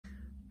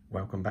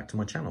welcome back to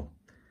my channel.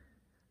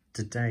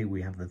 Today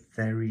we have a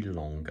very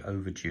long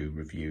overdue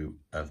review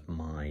of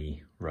my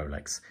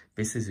Rolex.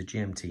 This is a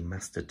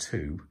GMT-Master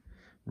 2,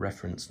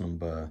 reference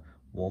number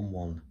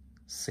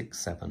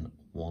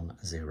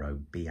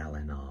 116710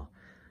 BLNR,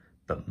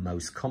 but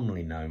most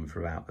commonly known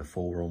throughout the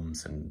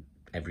forums and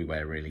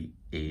everywhere really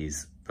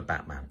is the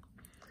Batman.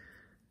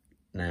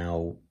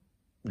 Now,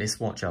 this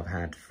watch I've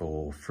had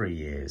for 3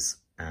 years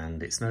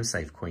and it's no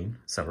safe queen,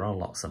 so there are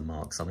lots of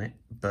marks on it,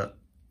 but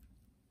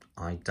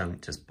I don't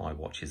just buy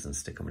watches and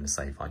stick them in a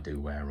safe, I do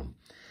wear them.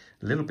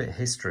 A little bit of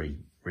history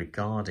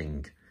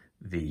regarding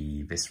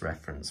this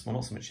reference, well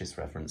not so much this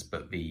reference,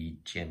 but the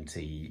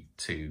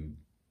GMT2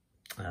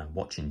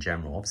 watch in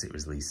general. Obviously it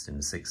was released in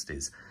the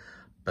 60s,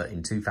 but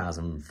in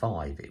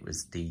 2005 it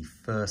was the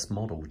first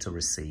model to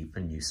receive the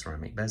new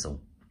ceramic bezel.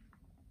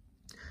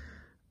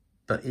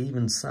 But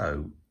even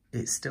so,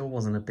 it still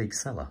wasn't a big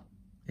seller.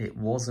 It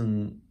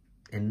wasn't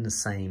in the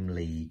same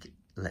league,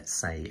 let's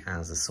say,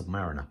 as a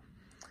Submariner,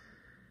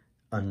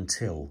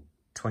 until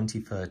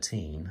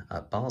 2013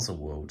 at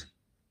Baselworld.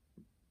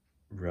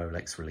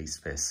 Rolex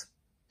released this,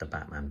 the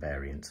Batman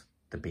variant,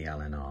 the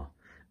BLNR,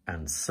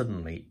 and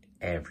suddenly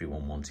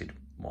everyone wanted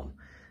one.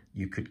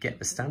 You could get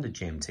the standard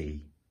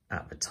GMT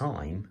at the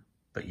time,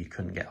 but you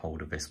couldn't get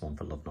hold of this one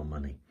for love nor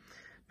money.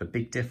 The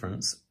big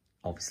difference,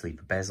 obviously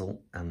the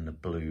bezel and the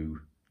blue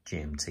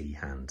GMT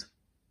hand,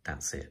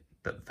 that's it.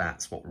 But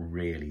that's what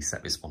really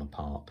set this one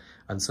apart,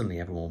 and suddenly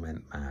everyone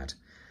went mad.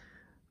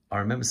 I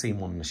remember seeing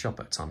one in the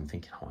shop at the time and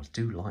thinking, oh, I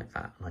do like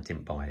that, and I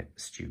didn't buy it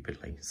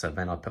stupidly. So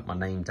then I put my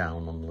name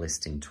down on the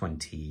list in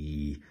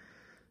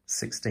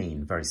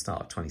 2016, very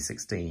start of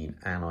 2016,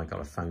 and I got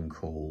a phone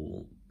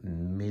call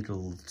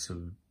middle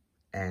to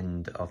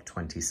end of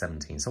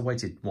 2017. So I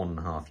waited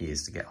 1.5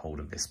 years to get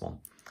hold of this one,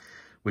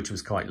 which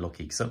was quite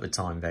lucky, because at the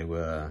time they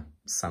were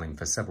selling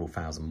for several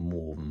thousand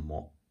more than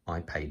what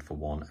I paid for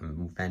one.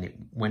 And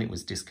then when it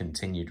was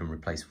discontinued and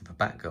replaced with a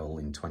Batgirl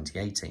in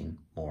 2018,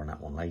 more on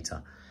that one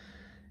later,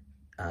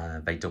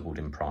 they doubled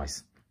in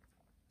price.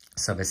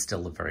 So they're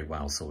still a very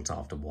well sought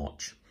after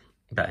watch.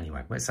 But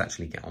anyway, let's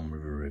actually get on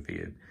with a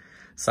review.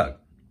 So,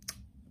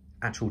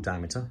 actual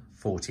diameter,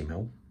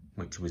 40mm,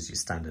 which was your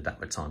standard at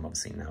the time.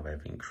 Obviously now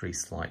they've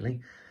increased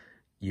slightly.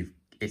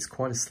 It's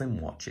quite a slim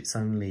watch. It's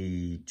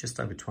only just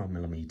over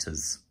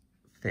 12mm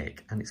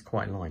thick, and it's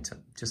quite light at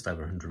just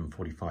over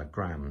 145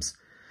 grams.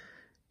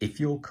 If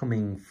you're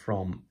coming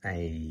from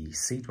a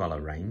Sea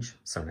Dweller range,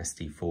 so an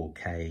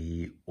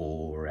SD4K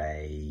or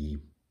a,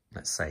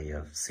 let's say,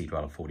 a Sea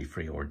Dweller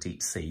 43 or a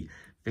Deep Sea,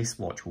 this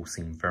watch will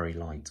seem very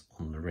light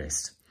on the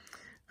wrist.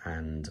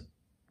 And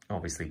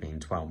obviously being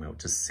 12mm,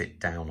 to sit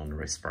down on the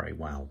wrist very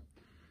well.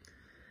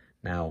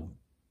 Now,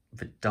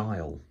 the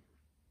dial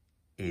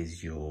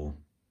is your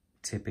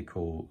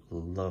typical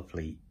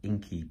lovely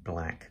inky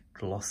black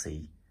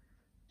glossy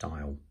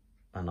dial.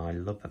 And I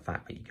love the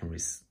fact that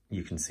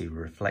you can see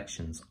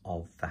reflections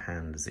of the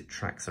hand as it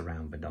tracks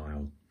around the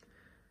dial.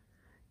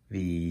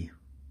 The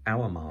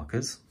hour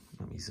markers,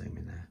 let me zoom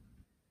in there.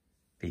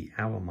 The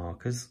hour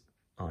markers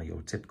are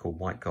your typical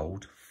white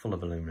gold, full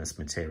of a luminous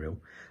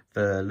material.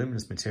 The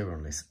luminous material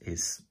on this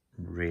is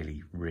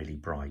really, really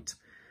bright.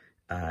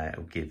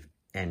 It'll give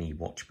any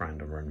watch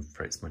brand a run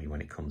for its money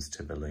when it comes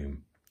to the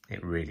lume.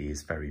 It really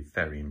is very,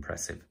 very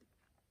impressive.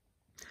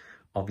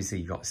 Obviously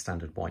you've got a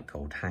standard white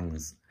gold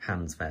hands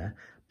there,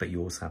 but you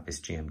also have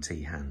this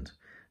GMT hand.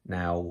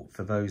 Now,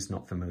 for those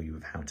not familiar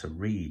with how to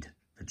read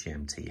the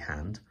GMT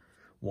hand,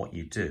 what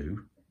you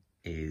do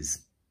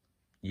is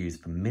use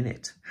the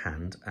minute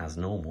hand as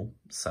normal.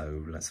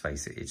 So let's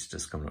face it, it's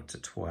just coming up to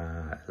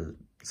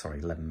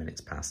 11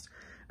 minutes past.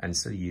 And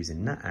instead of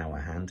using that hour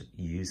hand,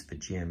 you use the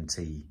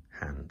GMT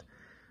hand.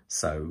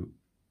 So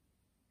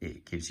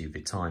it gives you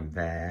the time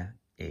there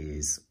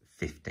is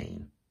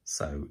 15.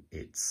 So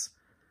it's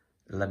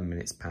 11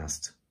 minutes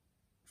past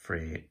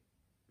 3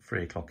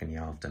 o'clock in the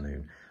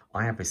afternoon.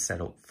 I have this set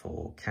up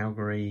for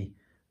Calgary,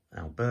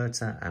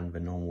 Alberta, and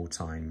the normal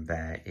time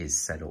there is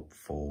set up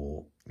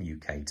for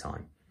UK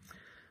time.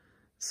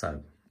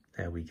 So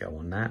there we go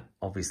on that.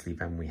 Obviously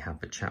then we have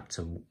the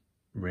chapter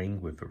ring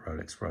with the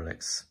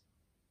Rolex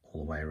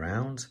all the way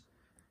around.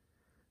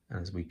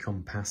 As we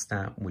come past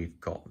that, we've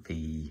got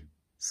the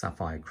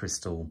sapphire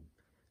crystal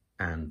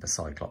and the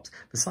Cyclops.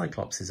 The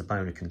Cyclops is a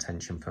bone of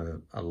contention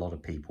for a lot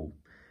of people.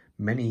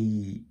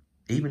 Many,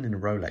 even in the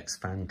Rolex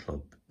fan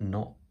club,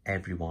 not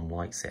everyone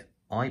likes it.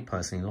 I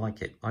personally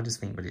like it. I just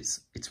think that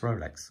it's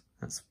Rolex.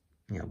 That's,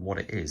 you know, what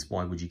it is.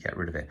 Why would you get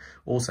rid of it?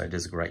 Also, it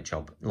does a great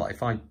job. Like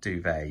if I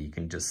do there, you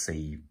can just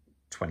see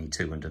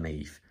 22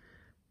 underneath,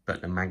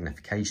 but the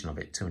magnification of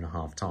it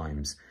 2.5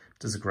 times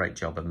does a great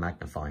job of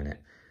magnifying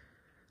it.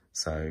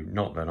 So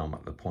not that I'm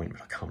at the point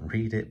where I can't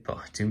read it, but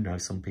I do know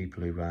some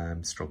people who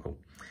struggle.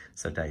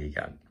 So there you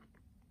go.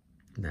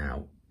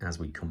 Now, as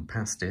we come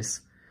past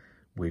this,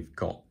 we've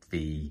got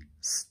the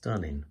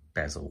stunning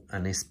bezel,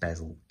 and this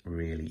bezel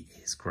really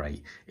is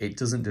great. It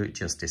doesn't do it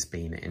justice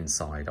being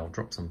inside. I'll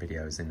drop some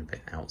videos in a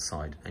bit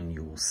outside and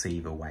you'll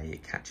see the way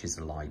it catches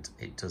the light.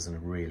 It does a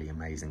really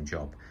amazing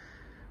job.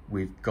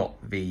 We've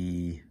got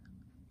the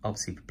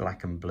obviously the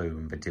black and blue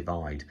and the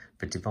divide.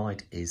 The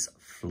divide is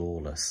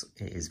flawless.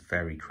 It is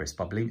very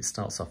crisp. I believe it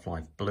starts off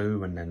like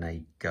blue and then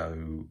they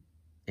go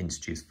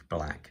introduce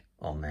black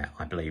on there.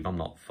 I believe, I'm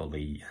not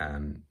fully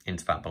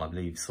into that, but I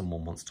believe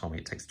someone once told me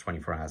it takes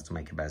 24 hours to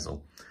make a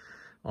bezel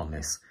on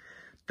this.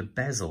 The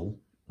bezel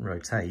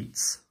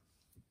rotates,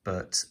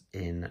 but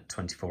in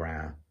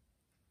 24-hour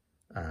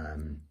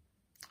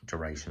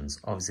durations.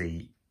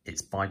 Obviously,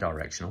 it's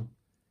bi-directional,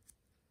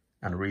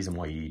 and the reason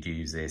why you'd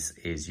use this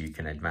is you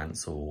can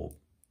advance or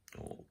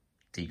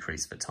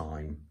decrease the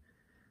time.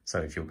 So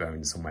if you're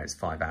going somewhere it's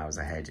 5 hours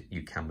ahead,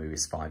 you can move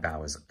this 5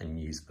 hours and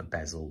use the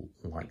bezel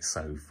like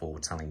so for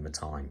telling the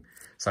time.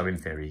 So in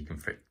theory,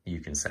 you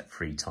can set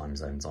 3 time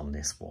zones on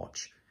this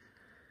watch.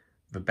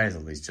 The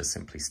bezel is just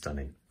simply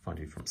stunning. If I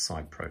do from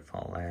side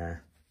profile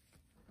there,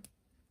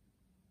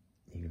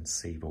 you can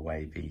see the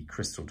way the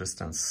crystal just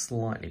stands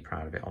slightly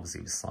proud of it.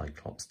 Obviously the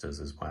Cyclops does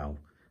as well,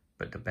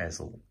 but the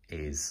bezel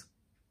is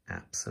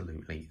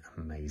absolutely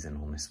amazing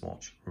on this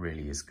watch.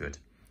 Really is good.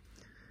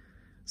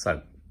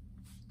 So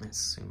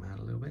let's zoom out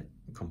a little bit,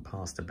 come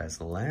past the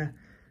bezel there,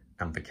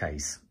 and the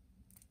case.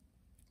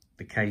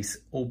 The case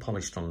all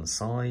polished on the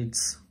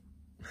sides,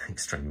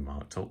 extremely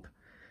marked up,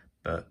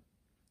 but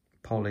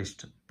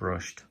polished,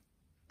 brushed,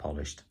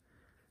 polished.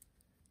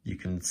 You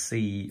can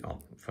see,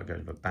 if I go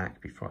to the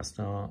back before I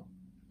start,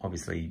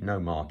 obviously no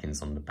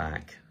markings on the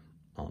back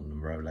on the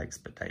Rolex,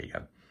 but there you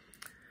go.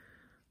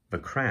 The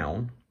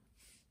crown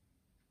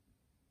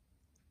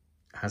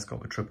has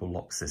got a triple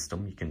lock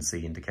system. You can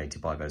see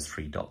indicated by those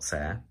 3 dots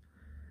there.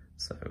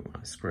 So when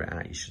I screw it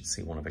out, you should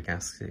see one of the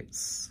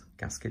gaskets,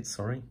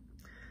 sorry.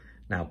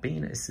 Now,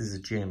 being this is a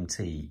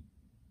GMT,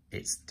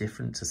 it's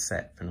different to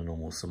set than a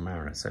normal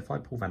Submariner. So if I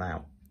pull that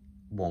out,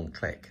 1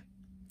 click,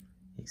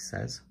 he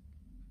says.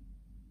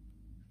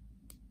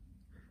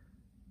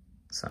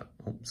 So,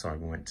 oh, sorry,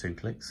 we went 2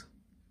 clicks.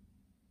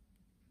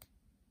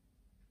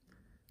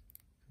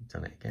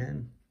 Done it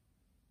again.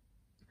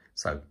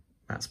 So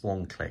that's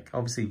 1 click.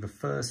 Obviously, the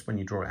first, when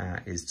you draw it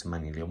out, is to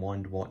manually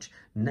unwind the watch.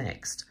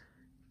 Next,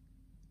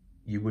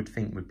 you would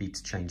think would be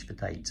to change the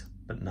date,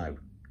 but no.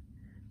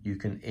 You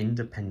can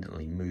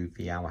independently move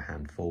the hour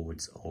hand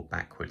forwards or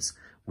backwards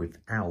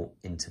without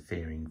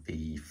interfering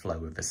the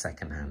flow of the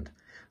second hand.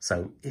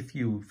 So if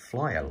you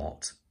fly a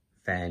lot,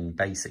 then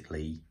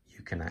basically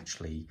you can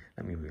actually,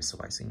 let me move this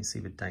away so you can see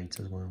the date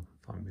as well.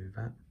 If I move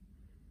that,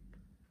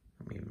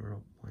 let me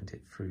wind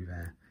it through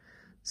there.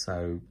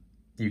 So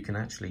you can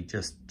actually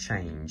just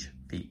change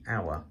the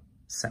hour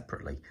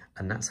separately,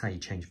 and that's how you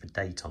change the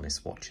date on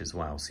this watch as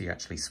well. So you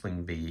actually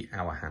swing the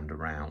hour hand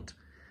around.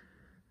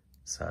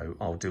 So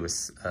I'll do a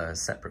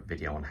separate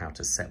video on how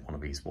to set one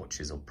of these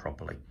watches up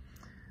properly.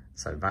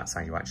 So that's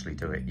how you actually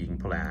do it. You can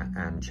pull it out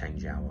and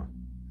change hour.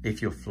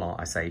 If you fly,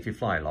 if you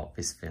fly a lot,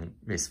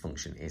 this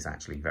function is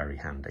actually very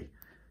handy.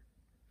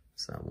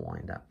 So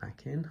wind that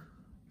back in.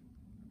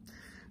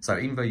 So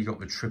even though you've got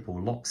the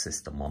triple lock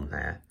system on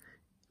there,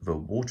 the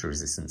water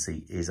resistance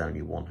is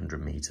only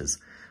 100 meters.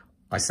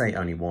 I say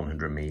only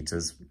 100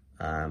 meters,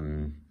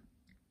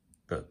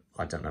 but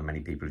I don't know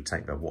many people who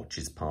take their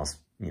watches past,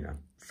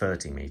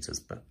 30 meters.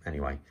 But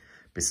anyway,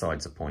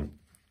 besides the point.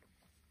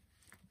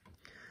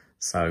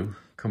 So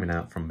coming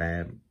out from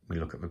there, we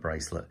look at the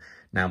bracelet.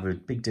 Now the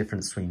big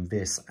difference between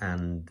this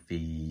and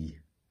the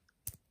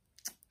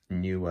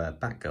newer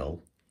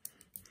Batgirl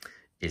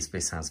is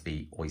this has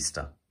the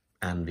Oyster,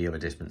 and the other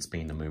difference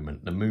being the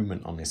movement. The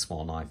movement on this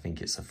one, I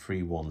think it's a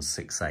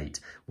 3168,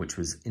 which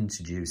was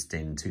introduced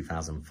in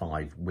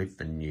 2005 with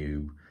the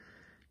new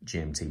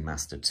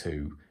GMT-Master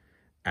 2,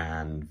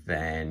 and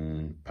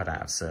then put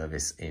out of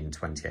service in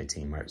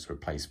 2018 where it's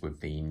replaced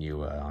with the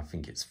newer, I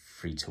think it's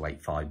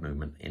 3285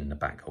 movement in the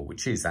Batgirl,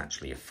 which is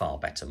actually a far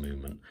better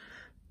movement.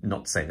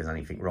 Not to say there's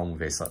anything wrong with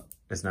this.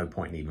 There's no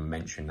point in even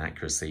mentioning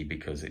accuracy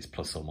because it's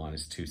plus or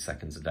minus 2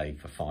 seconds a day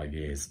for 5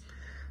 years.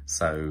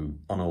 So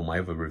on all my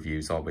other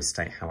reviews, I always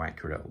state how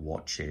accurate a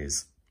watch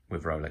is.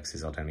 With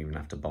Rolexes, I don't even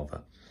have to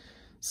bother.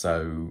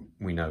 So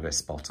we know they're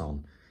spot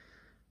on.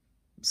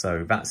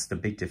 So that's the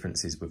big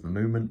differences with the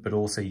movement, but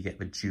also you get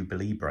the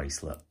Jubilee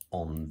bracelet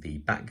on the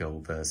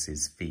Batgirl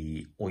versus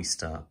the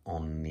Oyster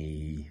on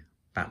the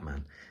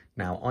Batman.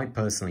 Now, I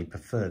personally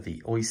prefer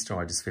the Oyster.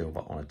 I just feel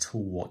that on a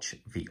tool watch,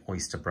 the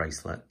Oyster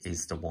bracelet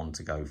is the one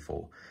to go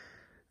for.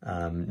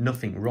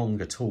 Nothing wrong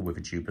at all with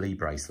a Jubilee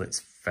bracelet.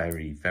 It's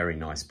very, very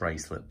nice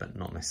bracelet, but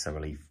not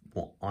necessarily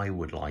what I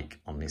would like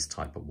on this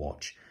type of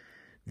watch.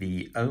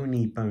 The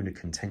only bone of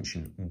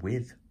contention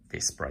with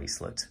this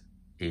bracelet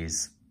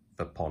is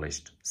the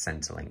polished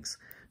center links.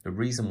 The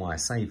reason why I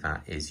say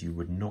that is you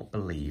would not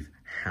believe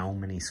how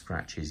many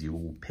scratches you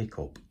will pick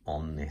up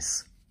on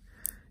this.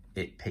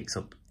 It picks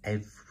up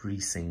every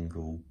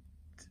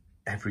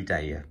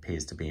day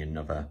appears to be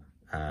another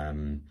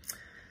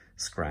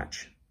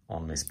scratch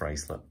on this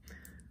bracelet.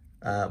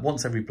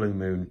 Once every blue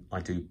moon,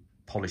 I do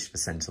polish the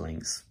center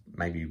links,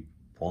 maybe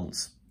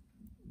once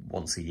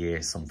a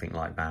year, something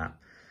like that.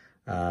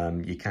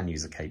 You can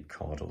use a Cape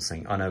Cod or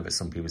something. I know that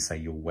some people say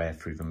you'll wear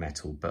through the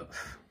metal, but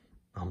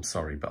I'm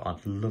sorry, but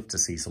I'd love to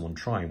see someone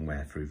try and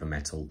wear through the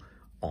metal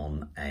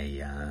on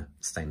a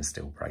stainless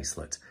steel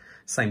bracelet.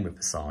 Same with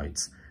the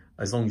sides.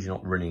 As long as you're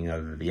not running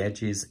over the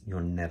edges,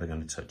 you're never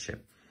going to touch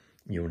it.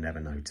 You'll never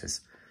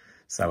notice.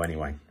 So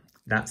anyway,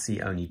 that's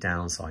the only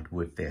downside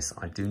with this.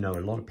 I do know a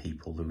lot of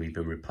people who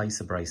either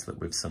replace a bracelet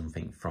with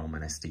something from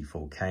an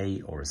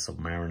SD4K or a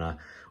Submariner,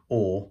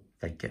 or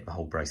they get the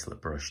whole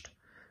bracelet brushed.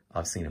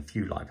 I've seen a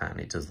few like that and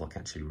it does look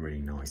actually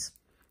really nice.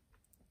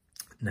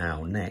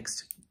 Now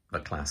next, the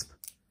clasp.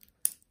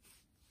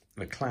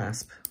 The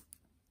clasp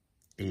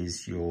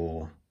is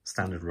your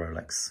standard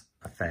Rolex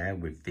affair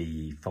with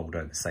the fold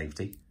over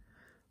safety.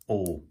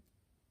 All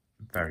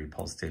very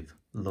positive,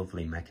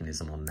 lovely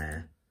mechanism on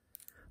there.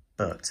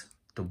 But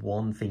the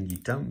one thing you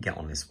don't get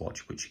on this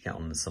watch, which you get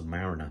on the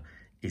Submariner,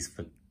 is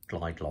the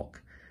glide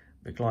lock.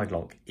 The glide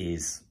lock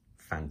is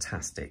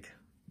fantastic,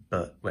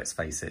 but let's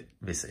face it,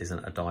 this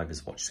isn't a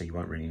diver's watch, so you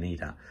won't really need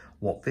that.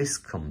 What this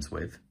comes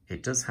with,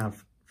 it does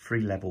have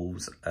 3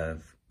 levels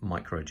of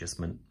micro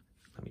adjustment.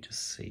 Let me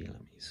just see,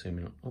 let me zoom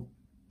in on, oh,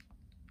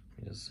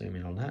 let me just zoom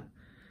in on that.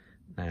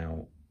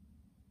 Now,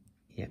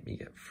 yep, you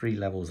get 3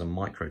 levels of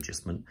micro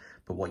adjustment,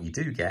 but what you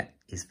do get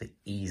is the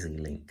Easy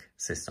Link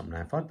system.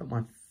 Now, if I put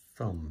my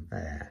thumb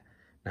there,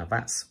 now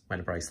that's when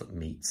a bracelet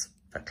meets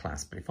the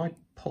clasp, but if I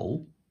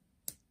pull,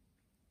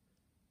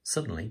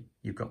 suddenly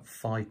you've got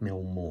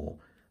 5mm more.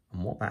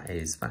 And what that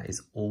is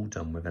all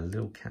done with a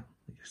little cap.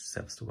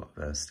 I've still got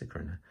the sticker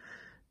in there.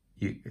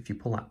 If you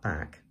pull that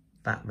back,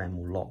 that then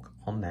will lock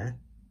on there.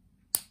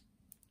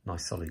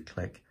 Nice solid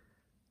click.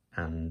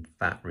 And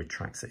that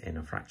retracts it in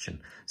a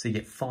fraction. So you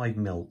get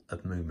 5mm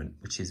of movement,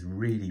 which is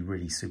really,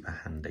 really super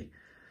handy.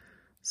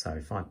 So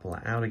if I pull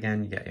that out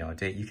again, you get the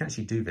idea. You can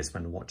actually do this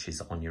when the watch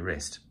is on your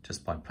wrist,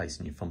 just by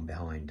placing your thumb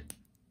behind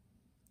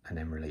and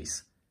then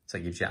release. So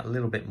it gives you a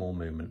little bit more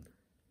movement.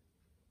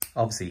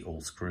 Obviously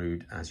all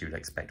screwed as you'd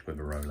expect with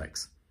a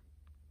Rolex.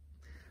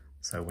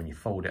 So when you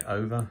fold it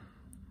over,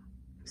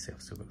 you see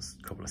I've still got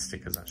a couple of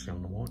stickers actually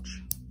on the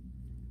watch.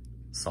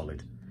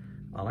 Solid.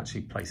 I'll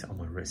actually place it on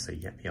my wrist so you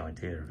get the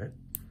idea of it.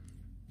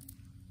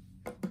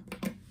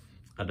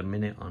 At the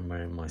minute I'm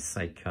wearing my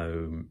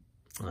Seiko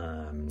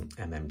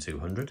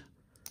MM200.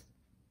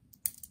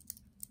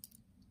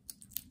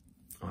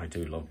 I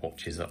do love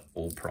watches at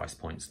all price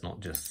points, not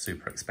just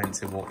super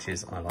expensive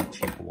watches. I like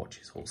cheaper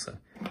watches also.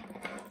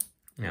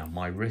 Now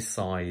my wrist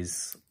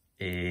size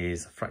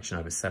is a fraction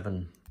over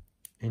 7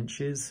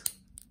 inches.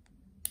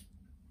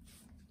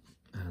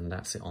 And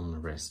that's it on the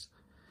wrist.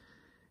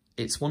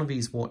 It's one of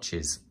these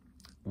watches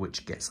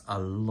which gets a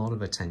lot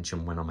of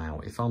attention when I'm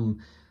out. If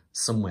I'm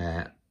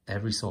somewhere,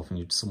 every so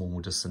often someone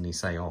will just suddenly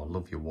say, oh, I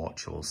love your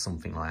watch or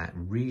something like that.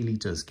 It really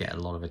does get a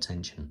lot of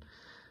attention.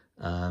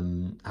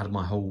 Out of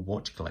my whole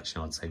watch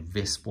collection, I'd say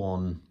this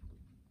one,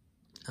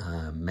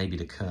 maybe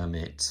the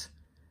Kermit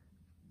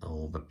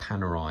or the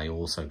Panerai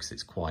also, because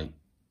it's quite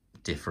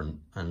different.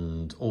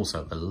 And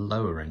also at the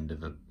lower end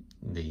of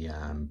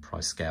the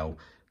price scale,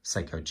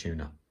 Seiko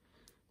Tuner.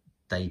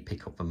 They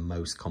pick up the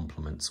most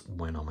compliments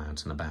when I'm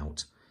out and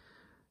about.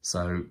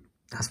 So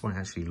that's what it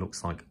actually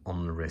looks like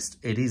on the wrist.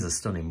 It is a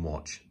stunning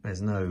watch.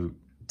 There's no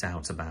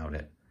doubt about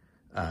it.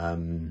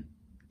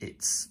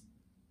 It's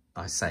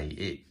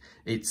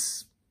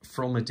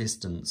from a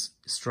distance,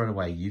 straight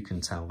away, you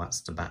can tell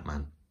that's the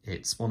Batman.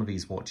 It's one of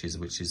these watches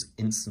which is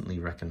instantly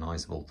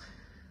recognizable.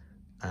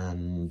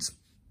 And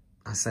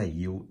I say,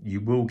 you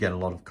will get a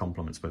lot of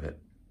compliments with it.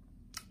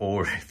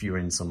 Or if you're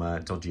in some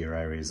dodgier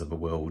areas of the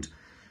world,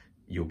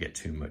 you'll get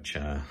too much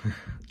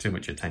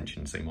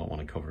attention, so you might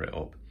want to cover it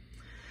up.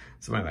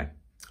 So anyway,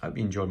 I hope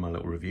you enjoyed my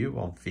little review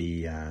of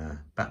the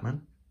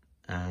Batman,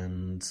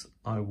 and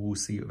I will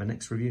see you at the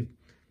next review.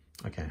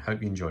 Okay,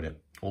 hope you enjoyed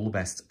it. All the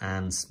best,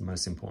 and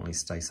most importantly,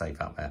 stay safe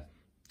out there.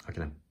 Okay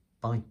then,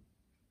 bye.